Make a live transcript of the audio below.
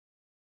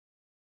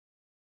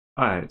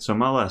Alright, so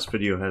my last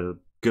video had a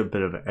good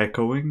bit of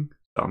echoing.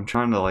 So I'm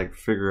trying to like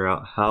figure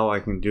out how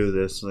I can do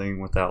this thing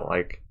without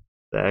like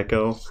the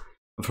echo.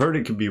 I've heard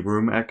it could be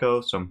room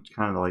echo, so I'm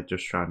kind of like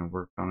just trying to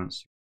work on it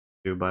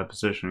too by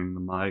positioning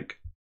the mic.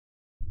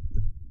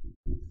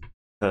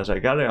 Because I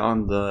got it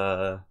on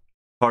the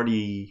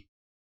party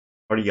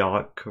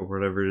yacht or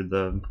whatever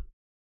the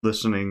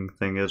listening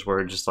thing is, where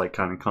it just like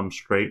kind of comes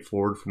straight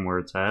forward from where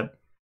it's at.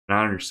 And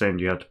I understand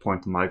you have to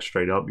point the mic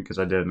straight up because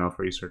I did enough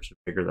research to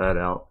figure that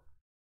out.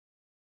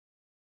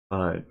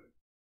 But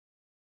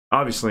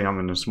obviously I'm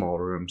in a small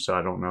room, so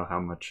I don't know how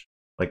much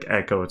like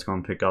echo it's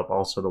going to pick up.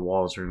 Also, the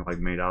walls are like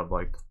made out of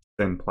like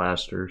thin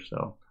plaster,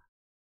 so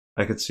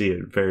I could see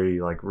it very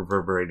like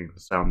reverberating the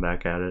sound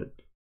back at it.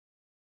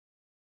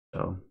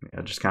 So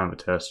yeah, just kind of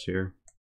a test here.